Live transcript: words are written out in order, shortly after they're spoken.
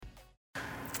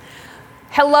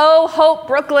Hello, Hope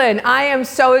Brooklyn. I am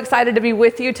so excited to be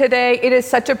with you today. It is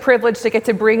such a privilege to get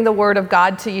to bring the Word of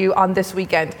God to you on this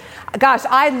weekend. Gosh,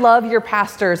 I love your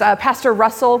pastors. Pastor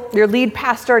Russell, your lead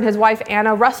pastor, and his wife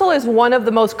Anna. Russell is one of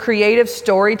the most creative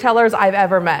storytellers I've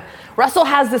ever met. Russell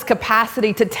has this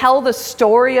capacity to tell the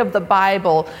story of the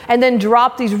Bible and then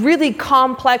drop these really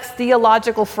complex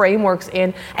theological frameworks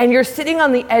in, and you're sitting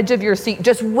on the edge of your seat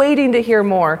just waiting to hear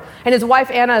more. And his wife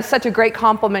Anna is such a great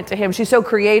compliment to him. She's so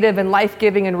creative and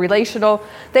life-giving and relational.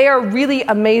 They are really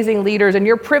amazing leaders, and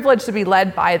you're privileged to be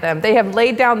led by them. They have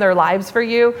laid down their lives for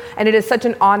you, and it is such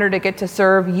an honor to get to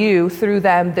serve you through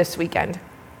them this weekend.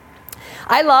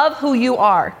 I love who you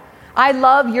are. I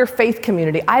love your faith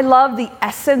community. I love the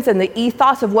essence and the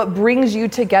ethos of what brings you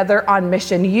together on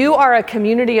mission. You are a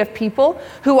community of people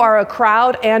who are a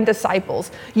crowd and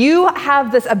disciples. You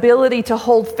have this ability to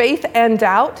hold faith and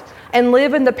doubt and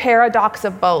live in the paradox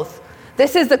of both.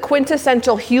 This is the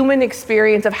quintessential human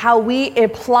experience of how we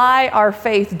apply our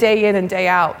faith day in and day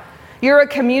out. You're a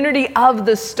community of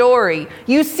the story.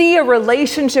 You see a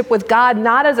relationship with God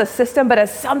not as a system, but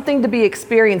as something to be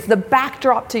experienced, the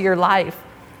backdrop to your life.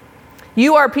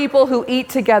 You are people who eat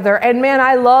together. And man,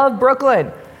 I love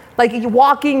Brooklyn. Like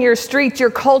walking your streets,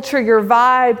 your culture, your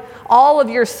vibe, all of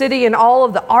your city and all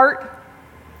of the art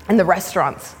and the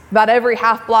restaurants. About every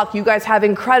half block, you guys have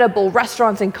incredible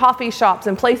restaurants and coffee shops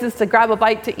and places to grab a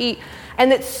bite to eat.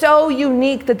 And it's so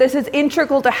unique that this is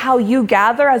integral to how you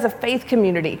gather as a faith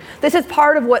community. This is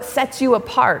part of what sets you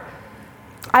apart.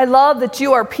 I love that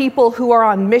you are people who are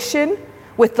on mission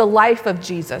with the life of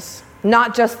Jesus,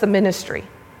 not just the ministry.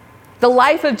 The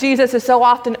life of Jesus is so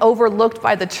often overlooked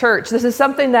by the church. This is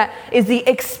something that is the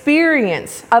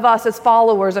experience of us as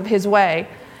followers of his way.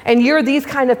 And you're these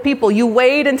kind of people. You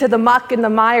wade into the muck and the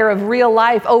mire of real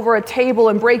life over a table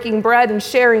and breaking bread and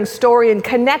sharing story and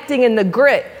connecting in the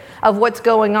grit of what's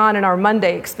going on in our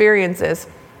Monday experiences.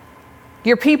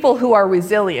 You're people who are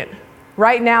resilient.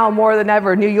 Right now, more than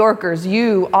ever, New Yorkers,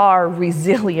 you are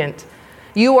resilient.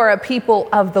 You are a people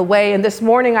of the way. And this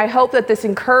morning, I hope that this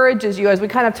encourages you as we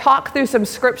kind of talk through some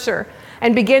scripture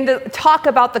and begin to talk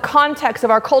about the context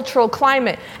of our cultural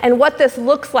climate and what this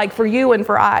looks like for you and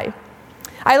for I.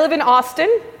 I live in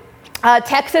Austin.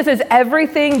 Texas is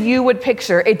everything you would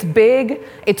picture. It's big,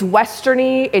 it's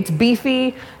westerny, it's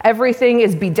beefy, everything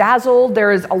is bedazzled.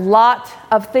 There is a lot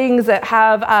of things that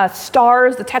have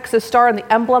stars, the Texas star and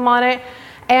the emblem on it.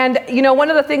 And you know, one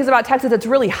of the things about Texas, it's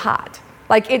really hot.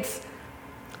 Like it's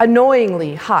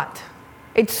annoyingly hot.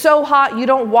 It's so hot you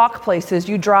don't walk places,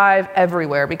 you drive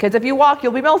everywhere. Because if you walk,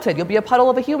 you'll be melted. You'll be a puddle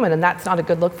of a human, and that's not a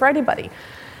good look for anybody.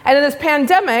 And in this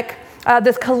pandemic,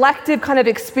 this collective kind of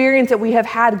experience that we have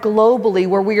had globally,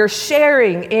 where we are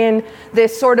sharing in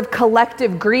this sort of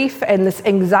collective grief and this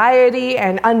anxiety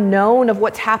and unknown of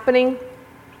what's happening,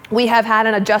 we have had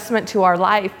an adjustment to our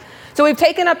life. So we've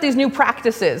taken up these new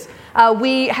practices.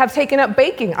 We have taken up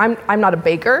baking. I'm not a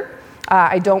baker.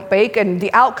 I don't bake, and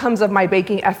the outcomes of my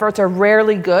baking efforts are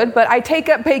rarely good, but I take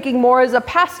up baking more as a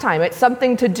pastime. It's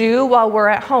something to do while we're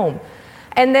at home.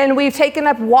 And then we've taken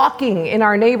up walking in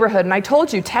our neighborhood. And I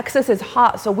told you, Texas is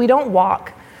hot, so we don't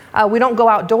walk. We don't go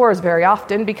outdoors very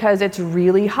often because it's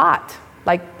really hot,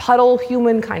 like puddle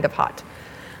human kind of hot.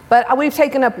 But we've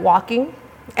taken up walking.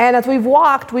 And as we've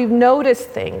walked, we've noticed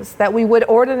things that we would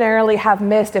ordinarily have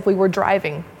missed if we were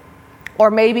driving, or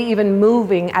maybe even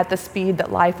moving at the speed that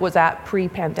life was at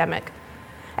pre-pandemic.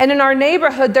 And in our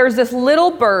neighborhood, there's this little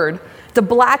bird. It's a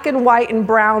black and white and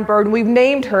brown bird. We've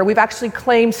named her. We've actually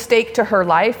claimed stake to her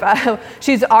life.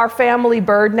 She's our family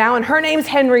bird now, and her name's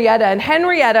Henrietta. And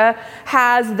Henrietta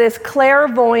has this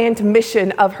clairvoyant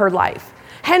mission of her life.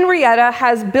 Henrietta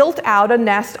has built out a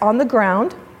nest on the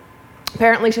ground.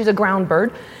 Apparently, she's a ground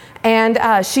bird.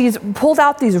 And she's pulled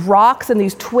out these rocks and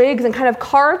these twigs and kind of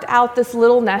carved out this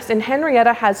little nest. And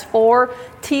Henrietta has 4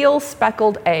 teal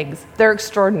speckled eggs. They're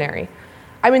extraordinary.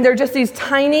 I mean, they're just these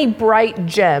tiny, bright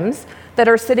gems that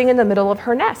are sitting in the middle of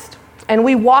her nest. And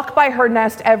we walk by her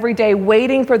nest every day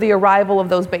waiting for the arrival of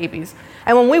those babies.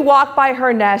 And when we walk by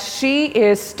her nest, she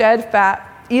is steadfast,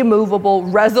 immovable,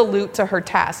 resolute to her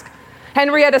task.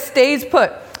 Henrietta stays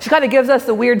put. She kind of gives us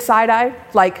the weird side eye,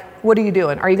 like, what are you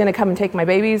doing? Are you going to come and take my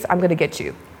babies? I'm going to get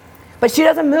you. But she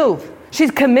doesn't move. She's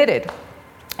committed.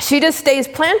 She just stays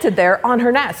planted there on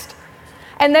her nest.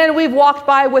 And then we've walked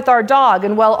by with our dog,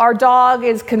 and well, our dog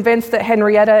is convinced that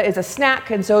Henrietta is a snack,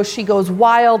 and so she goes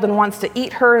wild and wants to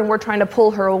eat her, and we're trying to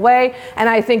pull her away. And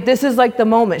I think this is like the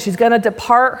moment. She's going to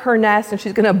depart her nest, and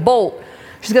she's going to bolt.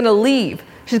 She's going to leave.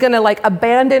 She's going to like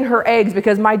abandon her eggs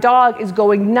because my dog is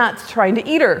going nuts trying to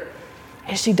eat her.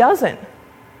 And she doesn't.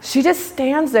 She just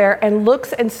stands there and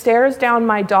looks and stares down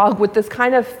my dog with this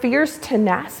kind of fierce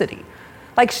tenacity.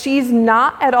 Like she's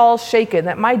not at all shaken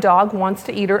that my dog wants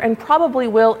to eat her and probably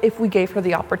will if we gave her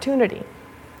the opportunity.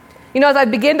 You know, as I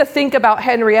begin to think about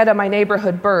Henrietta, my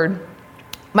neighborhood bird,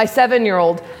 my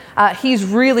 7-year-old, he's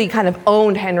really kind of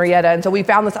owned Henrietta. And so we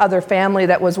found this other family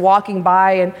that was walking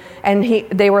by and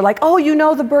they were like, oh, you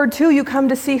know the bird too? You come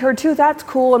to see her too? That's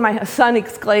cool. And my son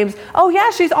exclaims, oh yeah,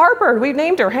 she's our bird. We've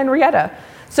named her Henrietta.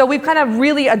 So we've kind of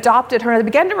really adopted her. And I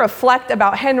began to reflect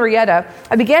about Henrietta.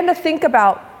 I began to think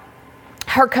about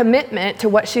her commitment to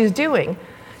what she's doing.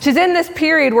 She's in this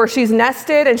period where she's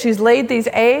nested and she's laid these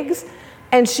eggs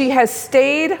and she has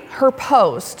stayed her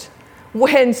post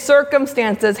when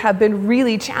circumstances have been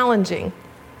really challenging.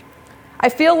 I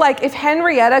feel like if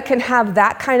Henrietta can have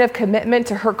that kind of commitment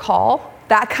to her call,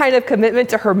 that kind of commitment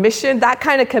to her mission, that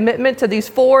kind of commitment to these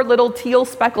 4 little teal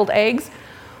speckled eggs,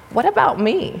 what about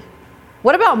me?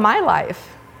 What about my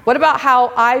life? What about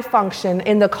how I function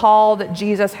in the call that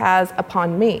Jesus has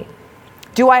upon me?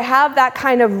 Do I have that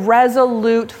kind of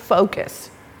resolute focus?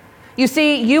 You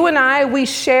see, you and I, we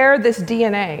share this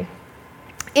DNA.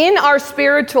 In our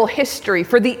spiritual history,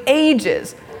 for the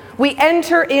ages, we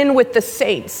enter in with the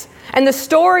saints. And the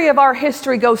story of our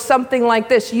history goes something like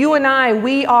this. You and I,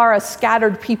 we are a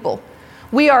scattered people.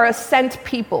 We are a sent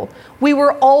people. We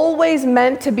were always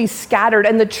meant to be scattered,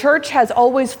 and the church has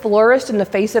always flourished in the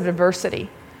face of adversity.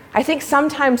 I think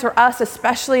sometimes for us,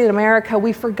 especially in America,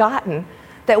 we've forgotten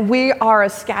that we are a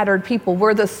scattered people.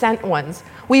 We're the sent ones.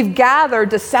 We've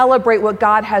gathered to celebrate what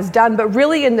God has done, but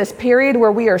really in this period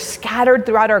where we are scattered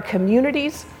throughout our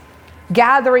communities,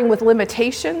 gathering with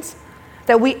limitations,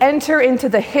 that we enter into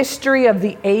the history of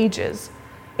the ages,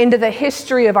 into the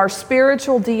history of our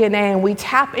spiritual DNA, and we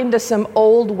tap into some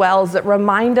old wells that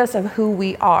remind us of who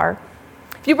we are.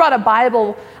 If you brought a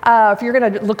Bible, if you're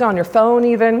going to look on your phone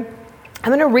even, I'm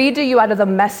going to read to you out of the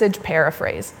Message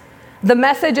paraphrase. The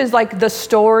Message is like the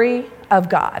story of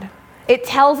God. It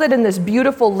tells it in this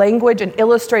beautiful language and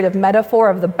illustrative metaphor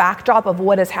of the backdrop of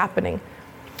what is happening.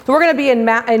 So we're going to be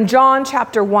in John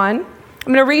chapter 1. I'm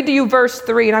going to read to you verse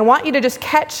 3, and I want you to just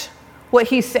catch what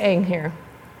he's saying here.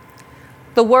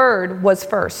 The Word was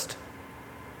first.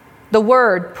 The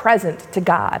Word present to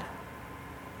God.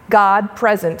 God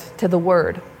present to the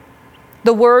Word.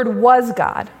 The Word was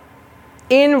God,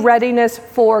 in readiness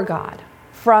for God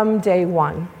from day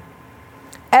one.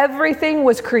 Everything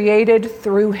was created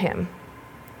through him.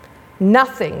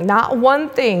 Nothing, not one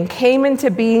thing, came into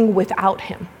being without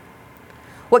him.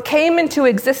 What came into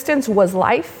existence was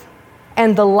life,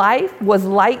 and the life was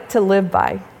light to live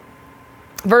by.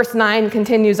 Verse 9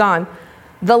 continues on.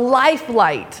 The life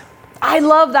light, I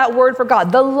love that word for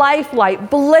God. The life light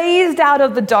blazed out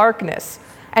of the darkness,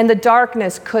 and the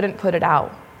darkness couldn't put it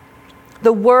out.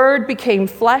 The Word became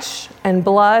flesh and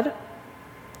blood.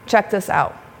 Check this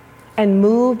out. And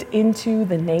moved into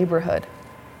the neighborhood.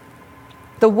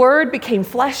 The Word became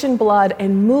flesh and blood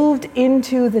and moved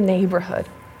into the neighborhood.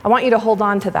 I want you to hold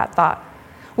on to that thought.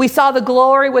 We saw the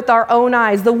glory with our own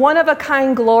eyes, the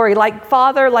one-of-a-kind glory, like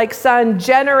Father, like Son,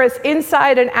 generous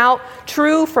inside and out,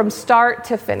 true from start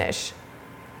to finish.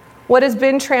 What has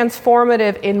been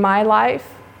transformative in my life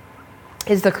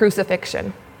is the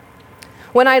crucifixion.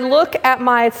 When I look at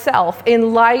myself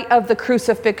in light of the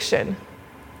crucifixion,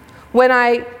 when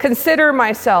I consider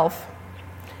myself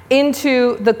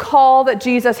into the call that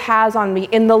Jesus has on me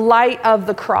in the light of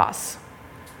the cross,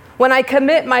 when I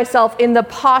commit myself in the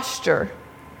posture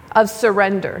of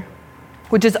surrender,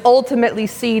 which is ultimately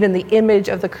seen in the image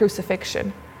of the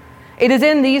crucifixion, it is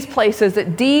in these places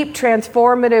that deep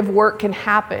transformative work can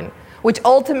happen, which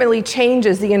ultimately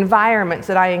changes the environments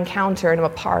that I encounter and am a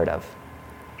part of.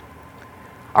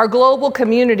 Our global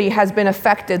community has been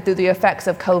affected through the effects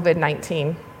of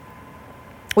COVID-19.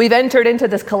 We've entered into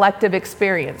this collective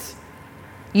experience.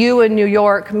 You in New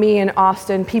York, me in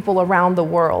Austin, people around the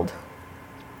world,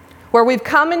 where we've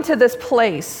come into this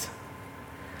place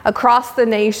across the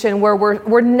nation where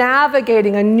we're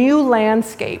navigating a new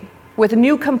landscape with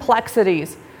new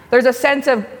complexities. There's a sense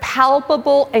of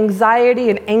palpable anxiety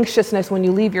and anxiousness when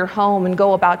you leave your home and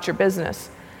go about your business.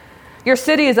 Your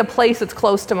city is a place that's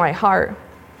close to my heart.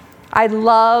 I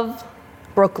love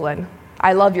Brooklyn.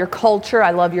 I love your culture,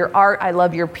 I love your art, I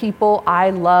love your people,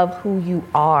 I love who you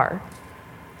are.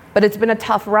 But it's been a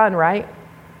tough run, right?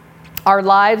 Our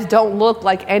lives don't look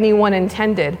like anyone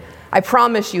intended. I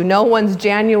promise you, no one's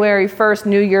January 1st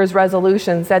New Year's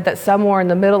resolution said that somewhere in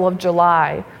the middle of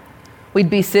July,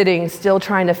 we'd be sitting still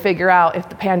trying to figure out if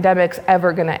the pandemic's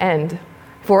ever gonna end.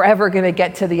 if we're ever going to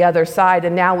get to the other side.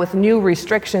 And now with new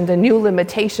restrictions and new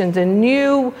limitations and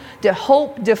new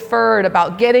hope deferred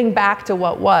about getting back to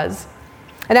what was.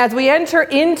 And as we enter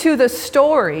into the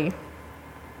story,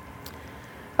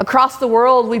 across the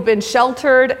world, we've been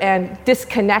sheltered and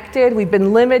disconnected. We've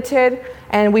been limited,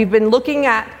 and we've been looking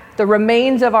at the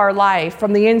remains of our life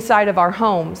from the inside of our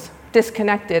homes,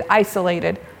 disconnected,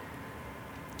 isolated.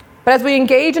 But as we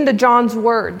engage into John's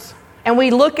words, and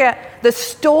we look at the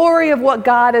story of what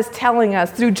God is telling us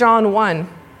through John 1,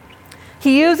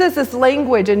 he uses this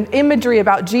language and imagery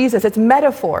about Jesus. It's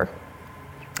metaphor.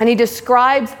 And he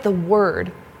describes the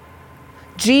Word.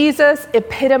 Jesus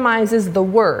epitomizes the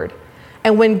Word.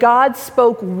 And when God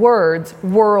spoke words,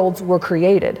 worlds were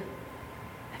created.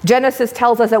 Genesis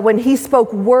tells us that when he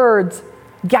spoke words,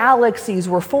 galaxies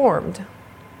were formed.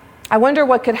 I wonder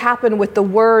what could happen with the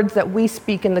words that we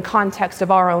speak in the context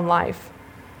of our own life.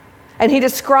 And he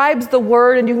describes the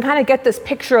Word, and you can kind of get this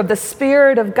picture of the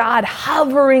Spirit of God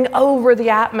hovering over the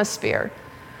atmosphere,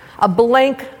 a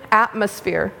blank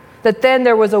atmosphere. That then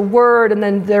there was a word, and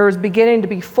then there was beginning to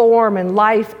be form and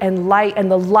life and light, and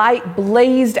the light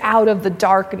blazed out of the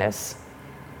darkness.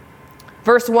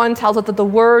 Verse 1 tells us that the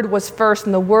Word was first,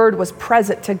 and the Word was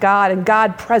present to God, and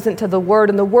God present to the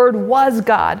Word, and the Word was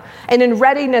God. And in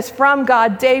readiness from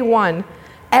God, day one,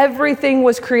 everything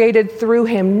was created through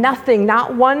him. Nothing,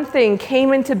 not one thing,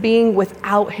 came into being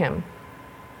without him.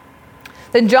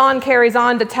 Then John carries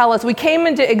on to tell us, we came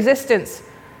into existence,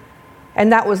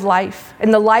 and that was life.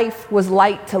 And the life was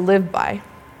light to live by.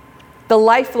 The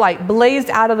life light blazed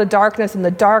out of the darkness, and the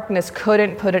darkness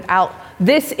couldn't put it out.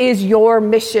 This is your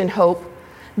mission, Hope.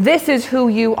 This is who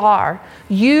you are.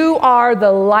 You are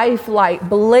the life light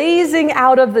blazing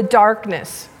out of the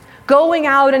darkness, going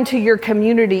out into your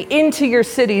community, into your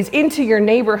cities, into your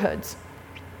neighborhoods,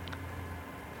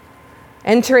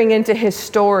 entering into his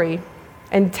story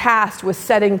and tasked with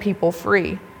setting people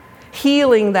free,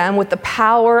 healing them with the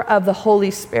power of the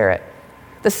Holy Spirit,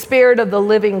 the Spirit of the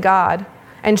living God,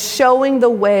 and showing the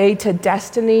way to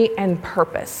destiny and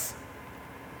purpose.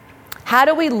 How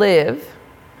do we live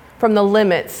from the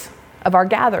limits of our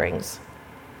gatherings?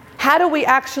 How do we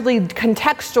actually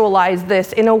contextualize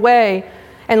this in a way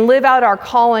and live out our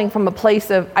calling from a place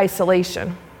of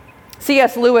isolation?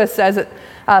 C.S. Lewis says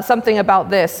something about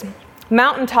this.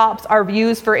 Mountaintops are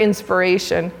views for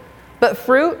inspiration, but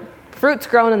fruit's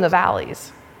grown in the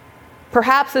valleys.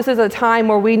 Perhaps this is a time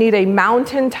where we need a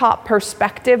mountaintop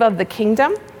perspective of the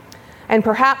kingdom, and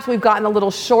perhaps we've gotten a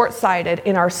little short-sighted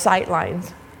in our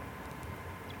sightlines.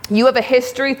 You have a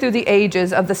history through the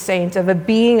ages of the saints of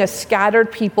being a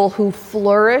scattered people who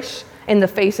flourish in the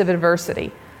face of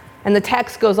adversity. And the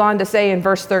text goes on to say in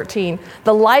verse 13,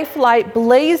 the life light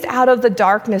blazed out of the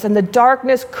darkness, and the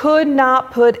darkness could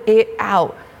not put it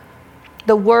out.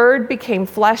 The Word became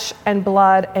flesh and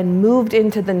blood and moved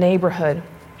into the neighborhood.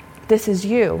 This is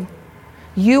you.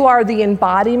 You are the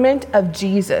embodiment of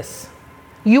Jesus.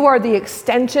 You are the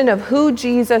extension of who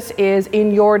Jesus is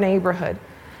in your neighborhood.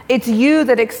 It's you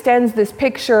that extends this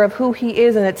picture of who he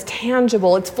is, and it's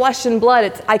tangible. It's flesh and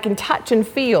blood. I can touch and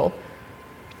feel.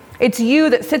 It's you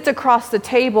that sits across the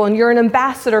table, and you're an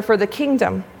ambassador for the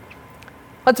kingdom.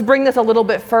 Let's bring this a little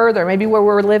bit further, maybe where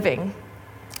we're living.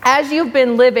 As you've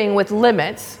been living with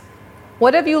limits,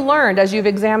 what have you learned as you've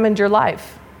examined your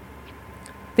life?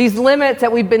 These limits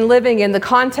that we've been living in the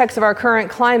context of our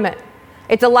current climate,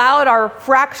 it's allowed our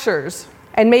fractures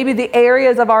and maybe the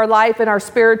areas of our life and our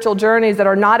spiritual journeys that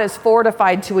are not as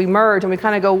fortified to emerge, and we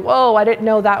kind of go, whoa, I didn't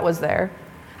know that was there.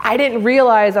 I didn't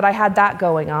realize that I had that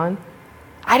going on.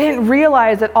 I didn't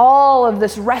realize that all of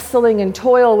this wrestling and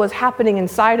toil was happening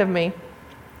inside of me.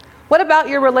 What about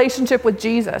your relationship with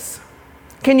Jesus?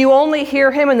 Can you only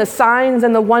hear him in the signs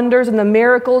and the wonders and the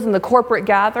miracles and the corporate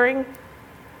gathering?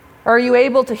 Or are you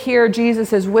able to hear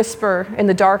Jesus' whisper in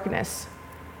the darkness,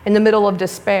 in the middle of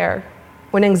despair,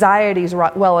 when anxiety is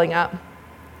welling up?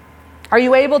 Are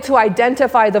you able to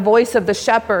identify the voice of the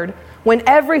shepherd when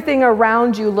everything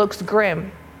around you looks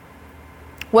grim?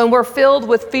 When we're filled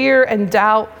with fear and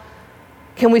doubt,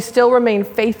 can we still remain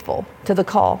faithful to the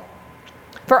call?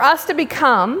 For us to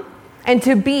become and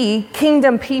to be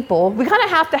kingdom people, we kind of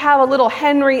have to have a little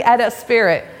Henrietta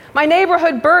spirit. My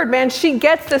neighborhood bird, man, she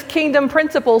gets this kingdom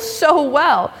principle so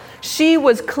well. She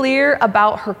was clear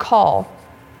about her call.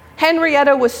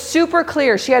 Henrietta was super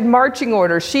clear. She had marching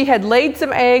orders. She had laid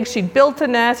some eggs, she'd built a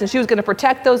nest, and she was going to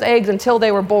protect those eggs until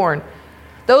they were born.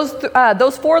 Those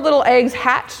 4 little eggs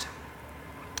hatched.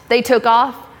 They took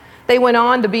off. They went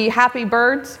on to be happy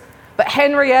birds. But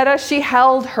Henrietta, she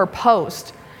held her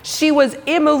post. She was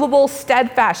immovable,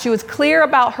 steadfast. She was clear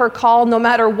about her call no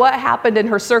matter what happened in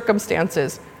her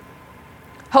circumstances.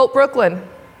 Hope Brooklyn,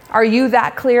 are you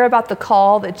that clear about the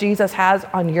call that Jesus has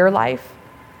on your life?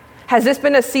 Has this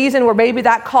been a season where maybe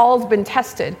that call's been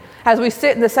tested as we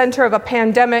sit in the center of a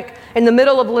pandemic, in the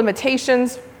middle of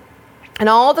limitations, and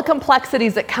all the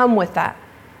complexities that come with that?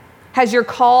 Has your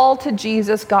call to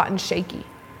Jesus gotten shaky?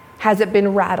 Has it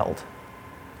been rattled?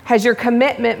 Has your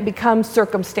commitment become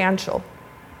circumstantial?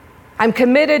 I'm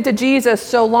committed to Jesus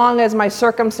so long as my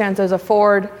circumstances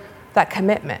afford that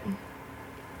commitment.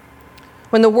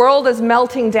 When the world is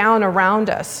melting down around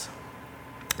us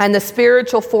and the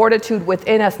spiritual fortitude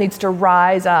within us needs to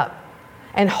rise up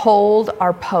and hold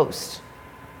our post,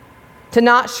 to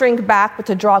not shrink back, but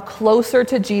to draw closer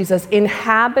to Jesus,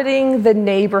 inhabiting the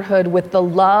neighborhood with the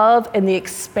love and the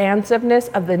expansiveness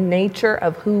of the nature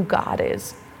of who God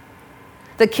is.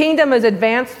 The kingdom is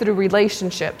advanced through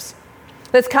relationships.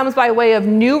 This comes by way of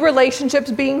new relationships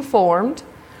being formed,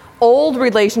 old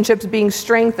relationships being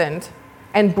strengthened,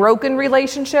 and broken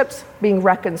relationships being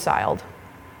reconciled.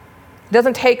 It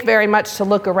doesn't take very much to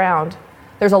look around.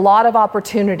 There's a lot of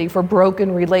opportunity for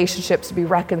broken relationships to be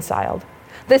reconciled.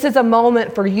 This is a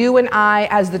moment for you and I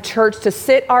as the church to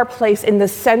sit our place in the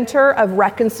center of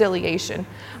reconciliation,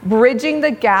 bridging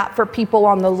the gap for people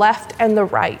on the left and the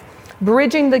right,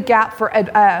 bridging the gap for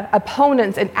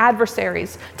opponents and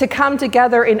adversaries to come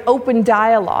together in open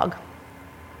dialogue.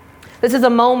 This is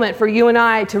a moment for you and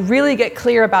I to really get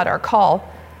clear about our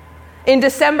call. In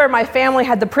December, my family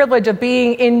had the privilege of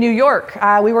being in New York.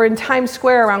 We were in Times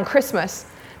Square around Christmas.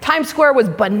 Times Square was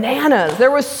bananas. There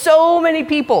were so many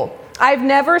people. I've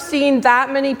never seen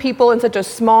that many people in such a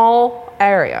small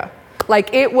area.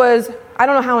 Like it was, I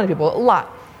don't know how many people, a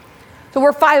lot. So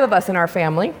we're 5 of us in our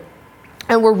family,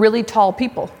 and we're really tall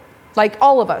people, like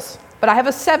all of us. But I have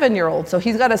a 7-year-old, so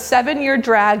he's got a 7-year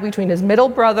drag between his middle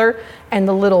brother and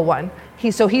the little one.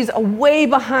 He's way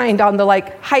behind on the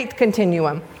height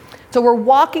continuum. So we're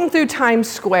walking through Times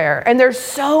Square, and there's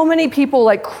so many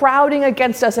people crowding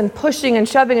against us and pushing and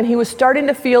shoving, and he was starting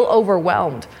to feel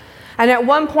overwhelmed. And at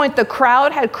one point, the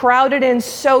crowd had crowded in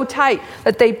so tight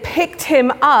that they picked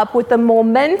him up with the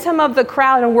momentum of the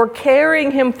crowd and were carrying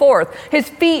him forth, his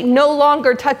feet no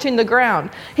longer touching the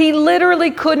ground. He literally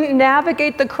couldn't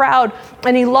navigate the crowd,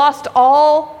 and he lost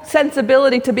all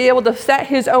sensibility to be able to set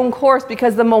his own course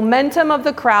because the momentum of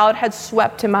the crowd had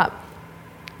swept him up.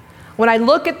 When I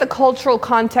look at the cultural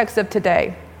context of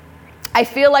today, I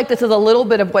feel like this is a little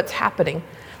bit of what's happening.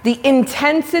 The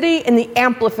intensity and the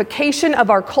amplification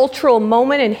of our cultural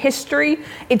moment in history,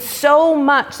 it's so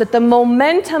much that the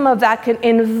momentum of that can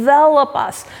envelop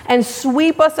us and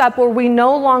sweep us up where we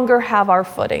no longer have our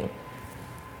footing.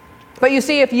 But you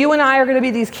see, if you and I are going to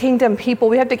be these kingdom people,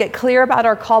 we have to get clear about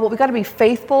our call, but we've got to be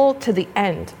faithful to the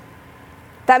end.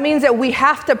 That means that we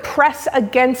have to press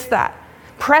against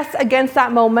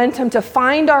that momentum to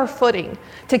find our footing,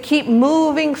 to keep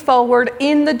moving forward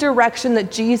in the direction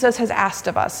that Jesus has asked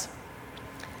of us.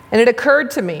 And it occurred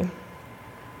to me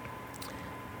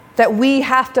that we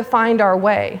have to find our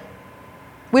way.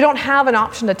 We don't have an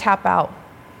option to tap out.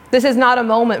 This is not a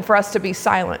moment for us to be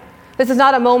silent. This is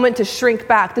not a moment to shrink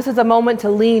back. This is a moment to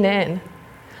lean in.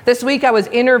 This week I was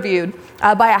interviewed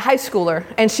by a high schooler,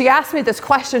 and she asked me this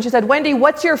question. She said, "Wendy,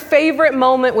 what's your favorite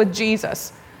moment with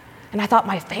Jesus?" And I thought,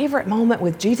 my favorite moment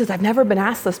with Jesus? I've never been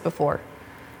asked this before.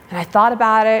 And I thought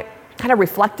about it, kind of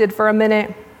reflected for a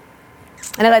minute.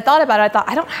 And as I thought about it, I thought,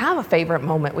 I don't have a favorite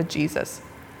moment with Jesus.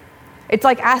 It's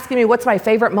like asking me, what's my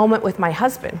favorite moment with my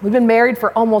husband? We've been married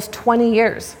for almost 20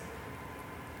 years.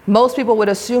 Most people would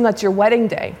assume that's your wedding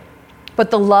day. But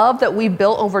the love that we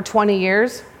built over 20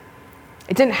 years,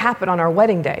 it didn't happen on our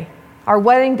wedding day. Our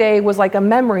wedding day was like a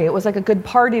memory. It was like a good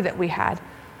party that we had.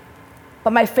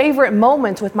 But my favorite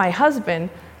moments with my husband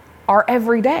are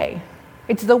every day.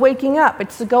 It's the waking up,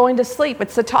 it's the going to sleep,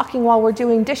 it's the talking while we're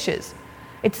doing dishes.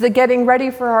 It's the getting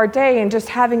ready for our day and just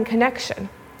having connection.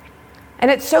 And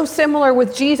it's so similar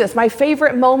with Jesus. My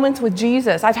favorite moments with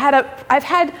Jesus. I've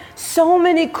had so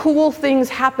many cool things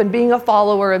happen being a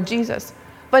follower of Jesus,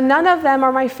 but none of them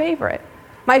are my favorite.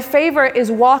 My favorite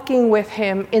is walking with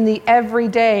him in the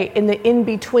everyday, in the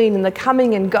in-between, in the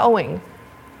coming and going,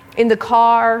 in the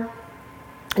car,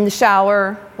 in the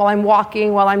shower, while I'm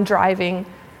walking, while I'm driving.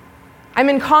 I'm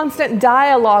in constant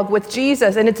dialogue with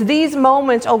Jesus, and it's these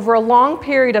moments over a long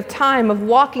period of time of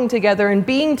walking together and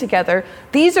being together,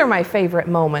 these are my favorite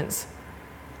moments.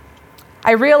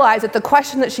 I realized that the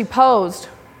question that she posed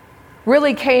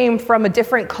really came from a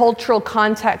different cultural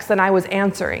context than I was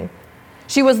answering.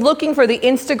 She was looking for the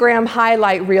Instagram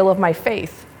highlight reel of my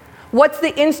faith. What's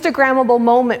the Instagrammable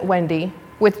moment, Wendy,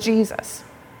 with Jesus?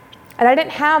 And I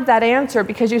didn't have that answer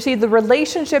because you see, the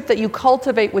relationship that you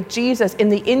cultivate with Jesus in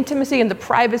the intimacy and the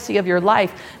privacy of your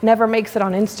life never makes it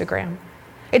on Instagram.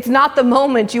 It's not the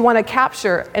moment you want to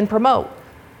capture and promote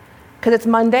because it's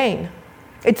mundane.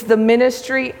 It's the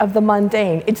ministry of the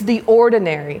mundane. It's the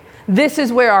ordinary. This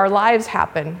is where our lives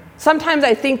happen. Sometimes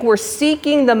I think we're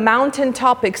seeking the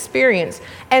mountaintop experience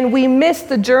and we miss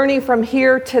the journey from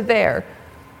here to there.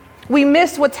 We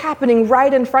miss what's happening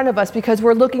right in front of us because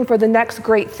we're looking for the next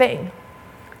great thing.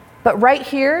 But right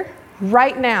here,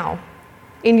 right now,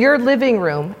 in your living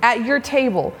room, at your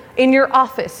table, in your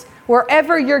office,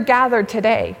 wherever you're gathered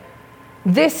today,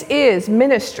 this is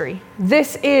ministry.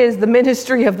 This is the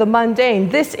ministry of the mundane.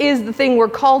 This is the thing we're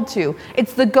called to.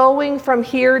 It's the going from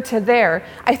here to there.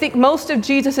 I think most of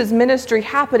Jesus' ministry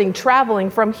happening, traveling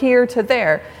from here to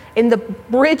there, in the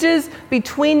bridges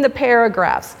between the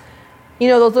paragraphs. You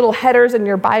know those little headers in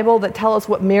your Bible that tell us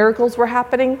what miracles were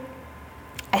happening?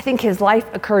 I think his life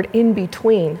occurred in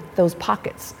between those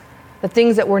pockets. The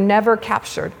things that were never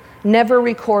captured, never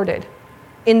recorded.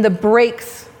 In the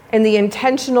breaks, in the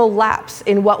intentional lapse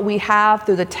in what we have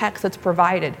through the text that's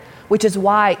provided, which is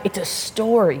why it's a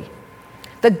story.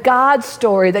 The God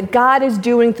story that God is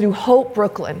doing through Hope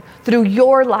Brooklyn, through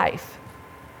your life.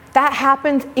 That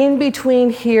happens in between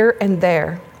here and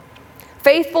there.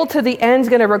 Faithful to the end is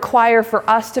going to require for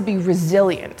us to be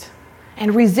resilient.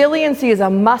 And resiliency is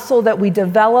a muscle that we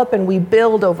develop and we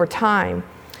build over time.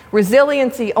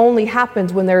 Resiliency only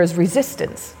happens when there is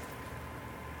resistance.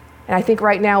 And I think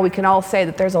right now we can all say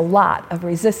that there's a lot of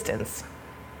resistance.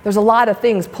 There's a lot of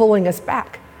things pulling us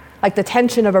back, like the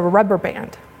tension of a rubber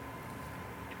band.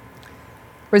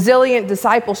 Resilient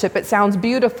discipleship, it sounds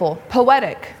beautiful,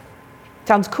 poetic,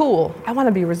 sounds cool. I want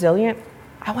to be resilient.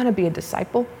 I want to be a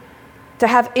disciple. To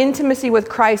have intimacy with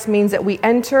Christ means that we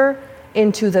enter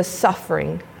into the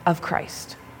suffering of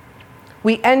Christ.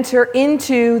 We enter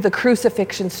into the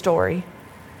crucifixion story.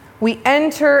 We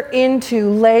enter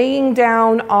into laying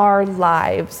down our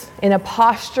lives in a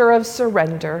posture of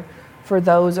surrender for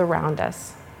those around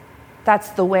us. That's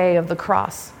the way of the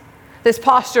cross. This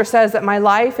posture says that my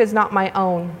life is not my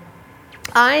own.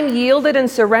 I'm yielded and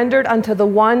surrendered unto the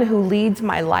one who leads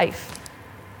my life,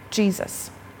 Jesus.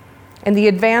 And the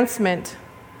advancement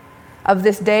of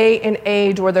this day and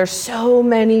age where there's so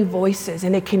many voices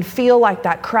and it can feel like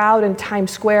that crowd in Times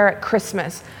Square at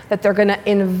Christmas, that they're going to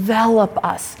envelop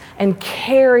us and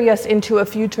carry us into a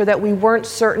future that we weren't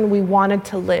certain we wanted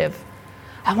to live.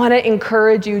 I want to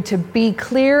encourage you to be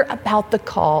clear about the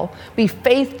call, be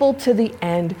faithful to the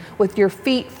end with your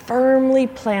feet firmly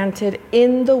planted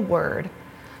in the Word,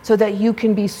 so that you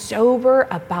can be sober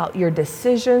about your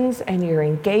decisions and your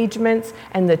engagements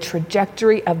and the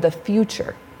trajectory of the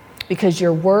future, because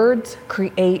your words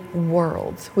create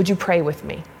worlds. Would you pray with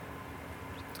me?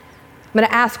 I'm going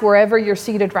to ask wherever you're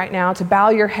seated right now to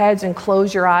bow your heads and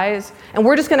close your eyes. And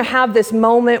we're just going to have this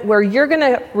moment where you're going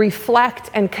to reflect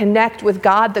and connect with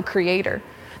God, the Creator.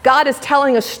 God is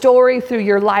telling a story through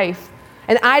your life.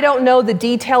 And I don't know the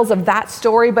details of that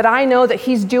story, but I know that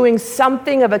he's doing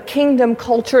something of a kingdom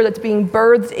culture that's being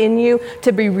birthed in you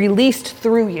to be released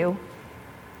through you.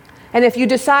 And if you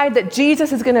decide that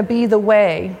Jesus is going to be the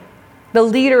way, the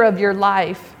leader of your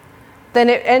life, then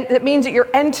it means that you're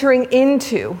entering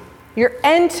into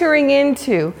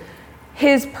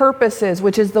his purposes,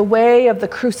 which is the way of the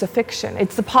crucifixion.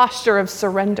 It's the posture of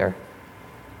surrender.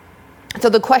 So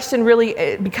the question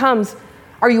really becomes,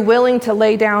 are you willing to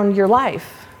lay down your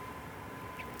life?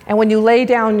 And when you lay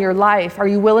down your life, are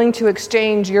you willing to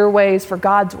exchange your ways for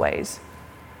God's ways?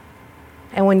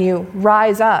 And when you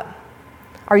rise up,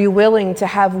 are you willing to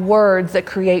have words that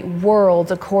create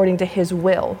worlds according to his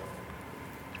will?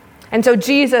 And so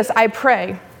Jesus, I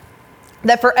pray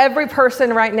that for every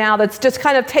person right now that's just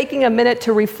kind of taking a minute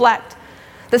to reflect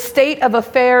the state of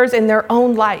affairs in their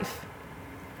own life,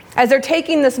 as they're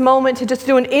taking this moment to just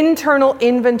do an internal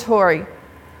inventory,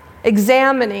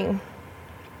 examining,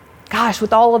 gosh,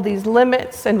 with all of these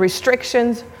limits and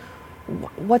restrictions,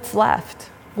 what's left?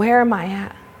 Where am I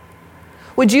at?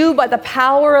 Would you, by the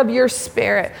power of your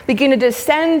Spirit, begin to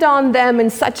descend on them in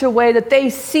such a way that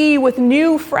they see with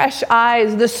new, fresh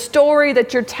eyes the story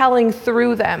that you're telling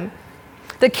through them?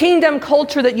 The kingdom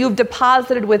culture that you've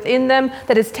deposited within them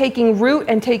that is taking root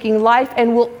and taking life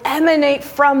and will emanate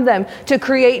from them to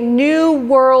create new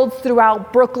worlds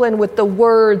throughout Brooklyn with the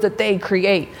words that they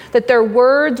create. That their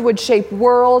words would shape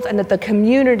worlds and that the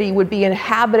community would be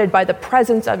inhabited by the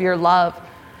presence of your love.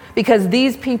 Because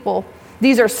these people,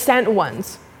 these are sent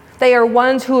ones. They are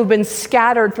ones who have been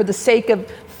scattered for the sake of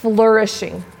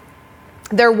flourishing.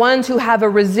 They're ones who have a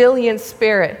resilient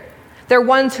spirit. They're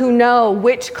ones who know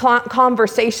which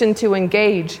conversation to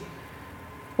engage.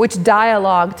 which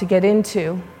dialogue to get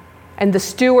into, and the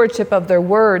stewardship of their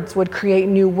words would create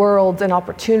new worlds and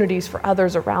opportunities for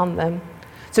others around them.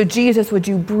 So Jesus, would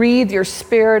you breathe your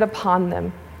Spirit upon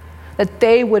them, that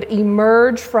they would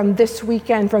emerge from this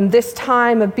weekend, from this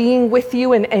time of being with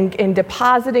you and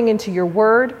depositing into your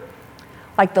word,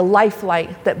 like the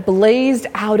lifelight that blazed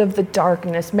out of the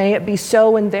darkness. May it be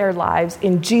so in their lives.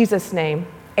 In Jesus' name,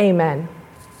 amen.